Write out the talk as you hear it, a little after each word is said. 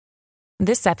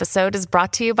This episode is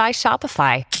brought to you by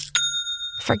Shopify.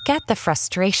 Forget the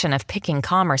frustration of picking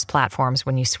commerce platforms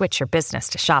when you switch your business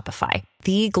to Shopify,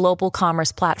 the global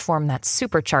commerce platform that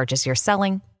supercharges your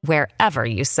selling wherever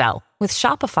you sell. With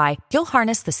Shopify, you'll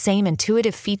harness the same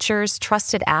intuitive features,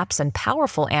 trusted apps, and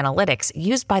powerful analytics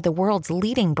used by the world's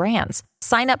leading brands.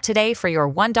 Sign up today for your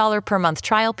 $1 per month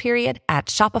trial period at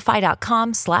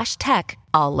shopify.com/tech,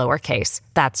 all lowercase.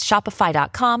 That's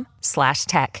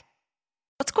shopify.com/tech.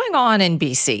 What's going on in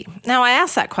BC? Now, I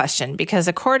ask that question because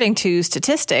according to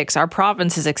statistics, our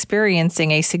province is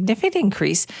experiencing a significant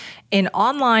increase in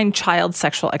online child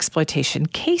sexual exploitation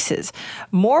cases.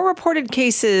 More reported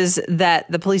cases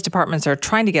that the police departments are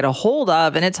trying to get a hold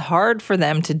of, and it's hard for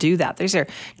them to do that. These are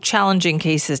challenging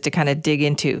cases to kind of dig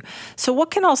into. So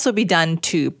what can also be done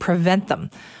to prevent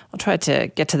them? We'll try to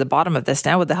get to the bottom of this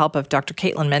now with the help of Dr.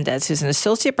 Caitlin Mendez, who's an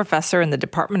associate professor in the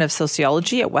Department of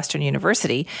Sociology at Western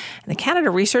University and the Canada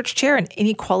Research Chair in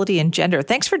Inequality and Gender.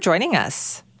 Thanks for joining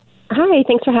us. Hi,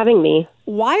 thanks for having me.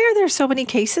 Why are there so many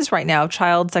cases right now of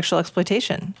child sexual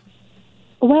exploitation?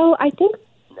 Well, I think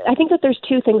that there's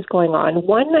two things going on.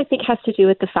 One, I think, has to do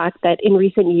with the fact that in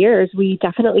recent years, we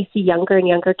definitely see younger and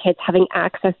younger kids having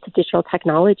access to digital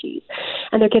technologies.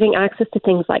 And they're getting access to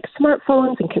things like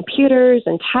smartphones and computers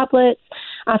and tablets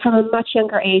from a much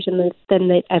younger age than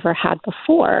they've ever had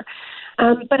before.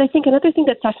 But I think another thing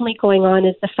that's definitely going on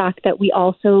is the fact that we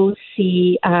also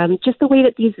see just the way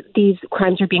that these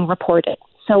crimes are being reported.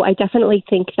 So I definitely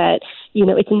think that,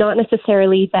 it's not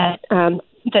necessarily that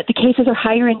the cases are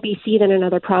higher in BC than in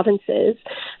other provinces,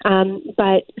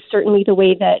 but certainly the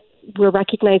way that we're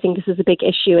recognizing this is a big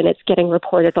issue and it's getting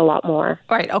reported a lot more.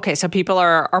 Right. Okay. So people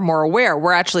are more aware.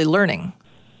 We're actually learning.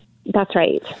 That's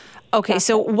right. Okay.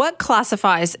 So what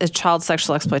classifies as child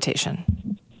sexual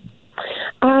exploitation?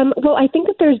 Well, I think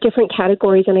that there's different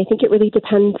categories, and I think it really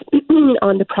depends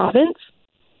on the province.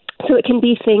 So it can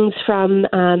be things from,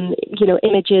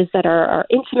 images that are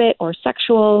intimate or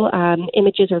sexual,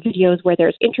 images or videos where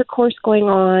there's intercourse going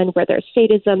on, where there's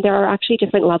sadism. There are actually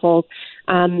different levels,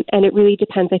 and it really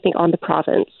depends, I think, on the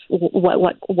province,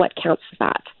 what counts as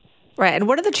that. Right. And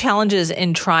what are the challenges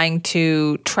in trying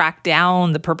to track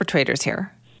down the perpetrators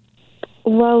here?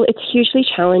 Well, it's hugely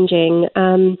challenging.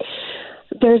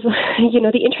 There's,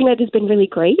 the internet has been really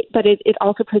great, but it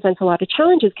also presents a lot of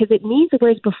challenges because it means that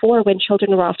whereas before when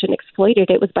children were often exploited,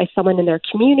 it was by someone in their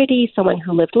community, someone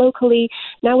who lived locally.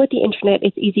 Now with the internet,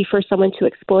 it's easy for someone to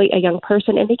exploit a young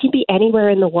person, and they can be anywhere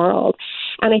in the world.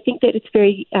 And I think that it's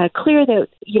very clear that,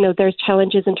 there's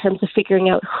challenges in terms of figuring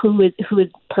out who is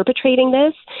perpetrating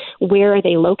this, where are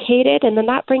they located, and then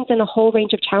that brings in a whole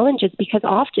range of challenges because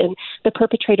often the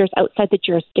perpetrators outside the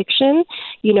jurisdiction,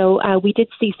 we did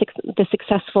see the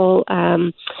successful,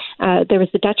 there was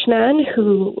the Dutch man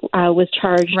who was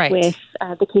charged with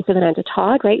the case of Amanda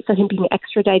Todd, right? So him being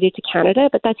extradited to Canada,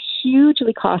 but that's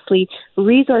hugely costly,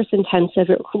 resource intensive.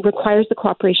 It requires the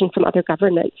cooperation from other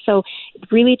governments. So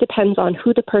it really depends on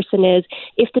who the person is.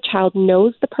 If the child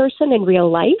knows the person in real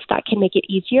life, that can make it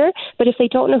easier. But if they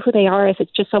don't know who they are, if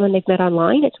it's just someone they've met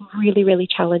online, it's really, really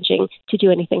challenging to do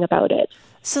anything about it.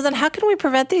 So then how can we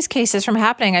prevent these cases from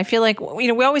happening? I feel like, we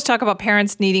always talk about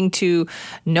parents needing to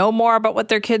know more about what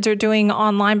their kids are doing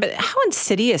online, but how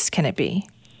insidious can it be?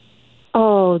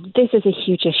 Oh, this is a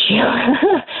huge issue.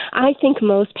 I think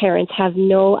most parents have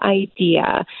no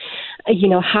idea,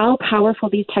 how powerful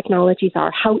these technologies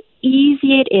are, how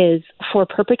easy it is for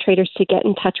perpetrators to get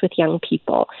in touch with young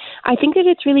people. I think that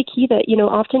it's really key that,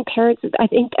 often parents, I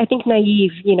think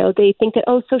naive, they think that,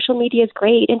 social media is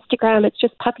great. Instagram, it's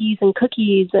just puppies and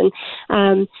cookies. And,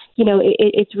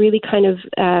 it's really kind of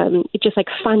just like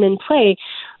fun and play.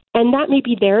 And that may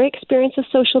be their experience of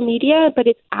social media, but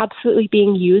it's absolutely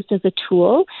being used as a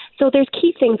tool. So there's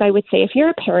key things I would say. If you're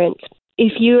a parent,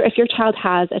 if your child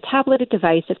has a tablet, a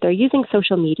device, if they're using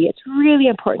social media, it's really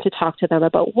important to talk to them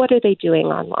about what are they doing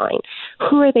online,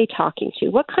 who are they talking to,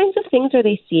 what kinds of things are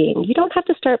they seeing. You don't have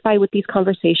to start by with these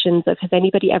conversations of has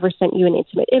anybody ever sent you an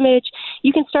intimate image.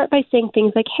 You can start by saying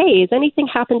things like, hey, has anything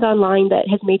happened online that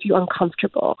has made you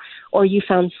uncomfortable or you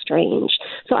found strange?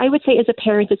 So I would say as a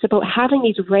parent, it's about having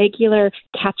these regular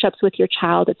catch-ups with your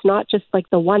child. It's not just like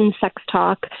the one sex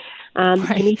talk.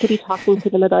 Right. You need to be talking to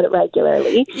them about it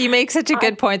regularly. You make such a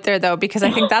good point there, though, because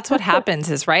I think that's what happens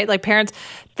is, right? Like parents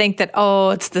think that,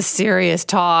 it's the serious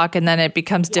talk, and then it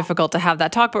becomes difficult to have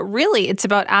that talk. But really, it's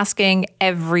about asking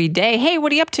every day, hey,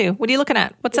 what are you up to? What are you looking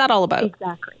at? What's that all about?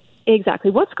 Exactly. Exactly.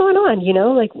 What's going on?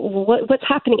 Like what's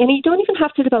happening? And you don't even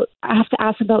have to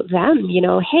ask about them.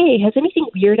 Hey, has anything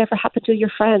weird ever happened to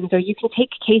your friends? Or you can take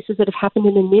cases that have happened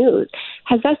in the news.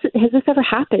 Has this ever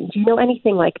happened? Do you know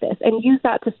anything like this? And use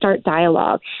that to start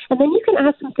dialogue. And then you can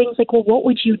ask them things like, well, what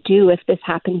would you do if this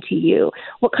happened to you?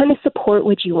 What kind of support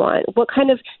would you want? What kind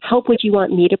of help would you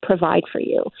want me to provide for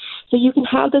you? So you can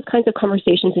have those kinds of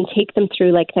conversations and take them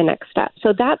through like the next step.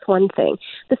 So that's one thing.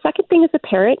 The second thing as a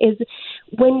parent is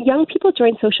when young people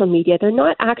join social media, they're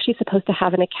not actually supposed to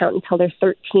have an account until they're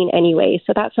 13 anyway.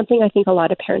 So that's something I think a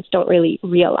lot of parents don't really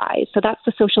realize. So that's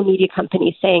the social media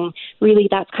company saying, really,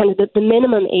 that's kind of the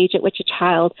minimum age at which a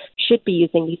child should be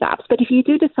using these apps. But if you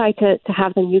do decide to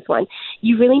have them use one,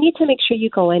 you really need to make sure you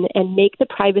go in and make the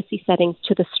privacy settings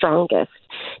to the strongest.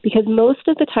 Because most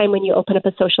of the time when you open up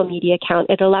a social media account,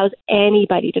 it allows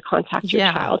anybody to contact your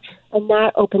child. And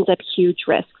that opens up huge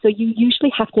risks. So you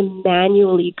usually have to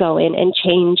manually go in and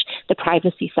change the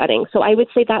privacy settings. So I would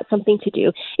say that's something to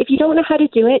do. If you don't know how to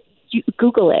do it, you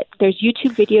Google it. There's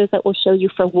YouTube videos that will show you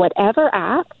for whatever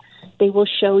app. They will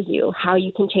show you how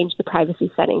you can change the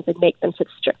privacy settings and make them to the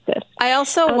strictest. I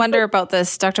also wonder about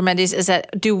this, Dr. Mendes, is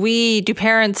that do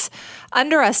parents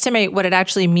underestimate what it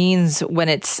actually means when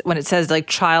it says like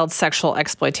child sexual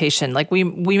exploitation? Like we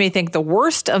may think the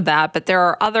worst of that, but there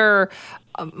are other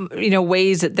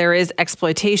ways that there is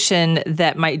exploitation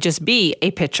that might just be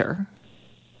a picture.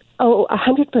 Oh,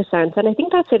 100%. And I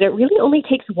think that's it. It really only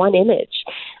takes one image.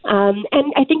 And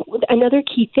I think another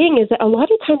key thing is that a lot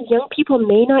of times young people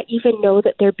may not even know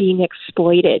that they're being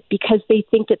exploited because they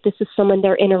think that this is someone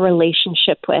they're in a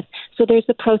relationship with. So there's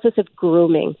the process of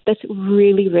grooming that's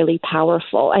really, really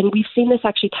powerful. And we've seen this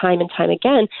actually time and time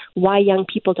again, why young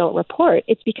people don't report.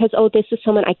 It's because, this is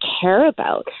someone I care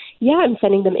about. Yeah, I'm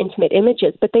sending them intimate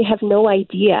images, but they have no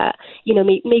idea.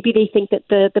 Maybe they think that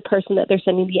the person that they're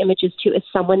sending the images to is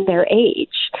someone their age.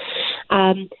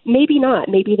 Maybe not.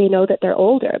 Maybe they know that they're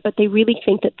older, but they really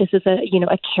think that this is a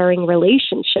caring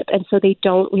relationship. And so they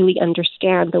don't really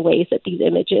understand the ways that these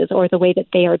images or the way that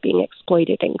they are being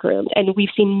exploited and groomed. And we've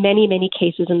seen many, many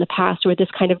cases in the past where this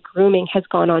kind of grooming has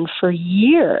gone on for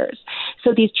years.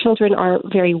 So these children are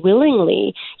very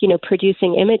willingly,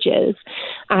 producing images.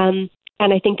 And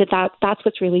I think that's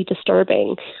what's really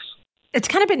disturbing. It's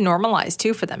kind of been normalized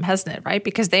too for them, hasn't it? Right?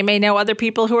 Because they may know other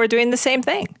people who are doing the same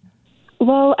thing.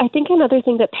 Well, I think another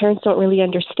thing that parents don't really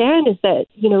understand is that,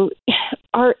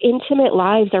 our intimate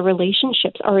lives, our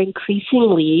relationships are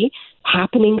increasingly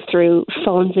happening through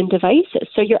phones and devices.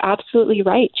 So you're absolutely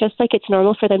right. Just like it's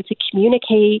normal for them to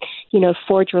communicate,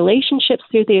 forge relationships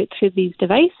through these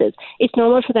devices, it's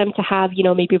normal for them to have,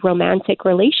 maybe romantic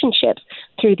relationships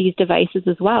through these devices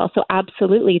as well. So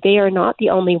absolutely, they are not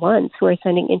the only ones who are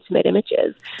sending intimate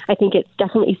images. I think it's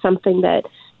definitely something that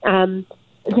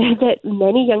that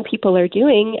many young people are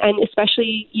doing, and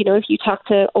especially, if you talk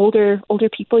to older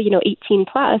people, 18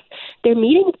 plus, they're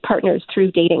meeting partners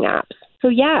through dating apps. So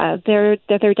yeah, they're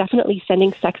definitely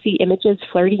sending sexy images,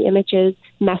 flirty images,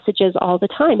 messages all the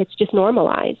time. It's just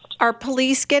normalized. Are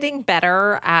police getting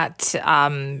better at,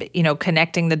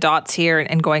 connecting the dots here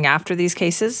and going after these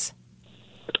cases?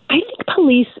 I think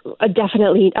police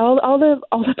definitely, all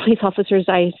the police officers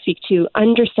I speak to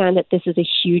understand that this is a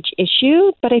huge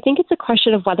issue, but I think it's a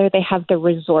question of whether they have the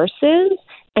resources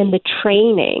and the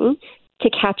training to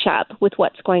catch up with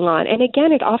what's going on. And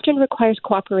again, it often requires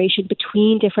cooperation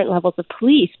between different levels of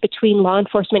police, between law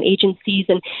enforcement agencies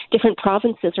and different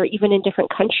provinces or even in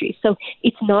different countries. So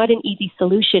it's not an easy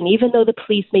solution. Even though the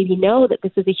police maybe know that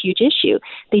this is a huge issue,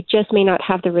 they just may not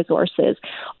have the resources.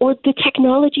 Or the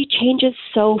technology changes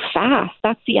so fast.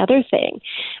 That's the other thing.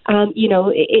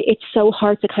 It's so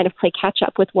hard to kind of play catch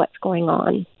up with what's going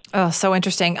on. Oh, so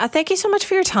interesting. Thank you so much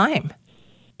for your time.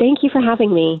 Thank you for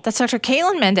having me. That's Dr.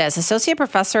 Caitlin Mendes, Associate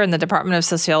Professor in the Department of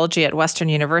Sociology at Western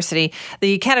University,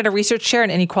 the Canada Research Chair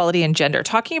in Inequality and Gender,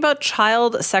 talking about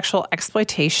child sexual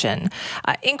exploitation.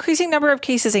 Increasing number of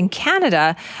cases in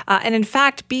Canada, and in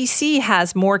fact, BC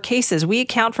has more cases. We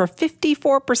account for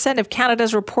 54% of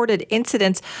Canada's reported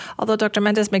incidents, although Dr.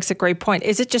 Mendes makes a great point.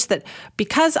 Is it just that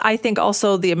because I think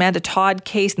also the Amanda Todd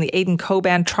case and the Aidan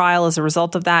Coban trial as a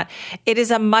result of that, it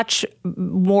is a much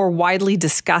more widely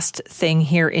discussed thing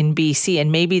here in BC,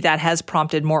 and maybe that has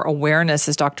prompted more awareness,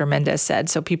 as Dr. Mendes said.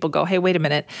 So people go, hey, wait a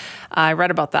minute, I read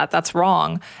about that, that's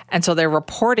wrong. And so they're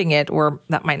reporting it, where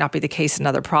that might not be the case in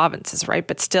other provinces, right?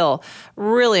 But still,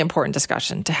 really important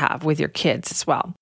discussion to have with your kids as well.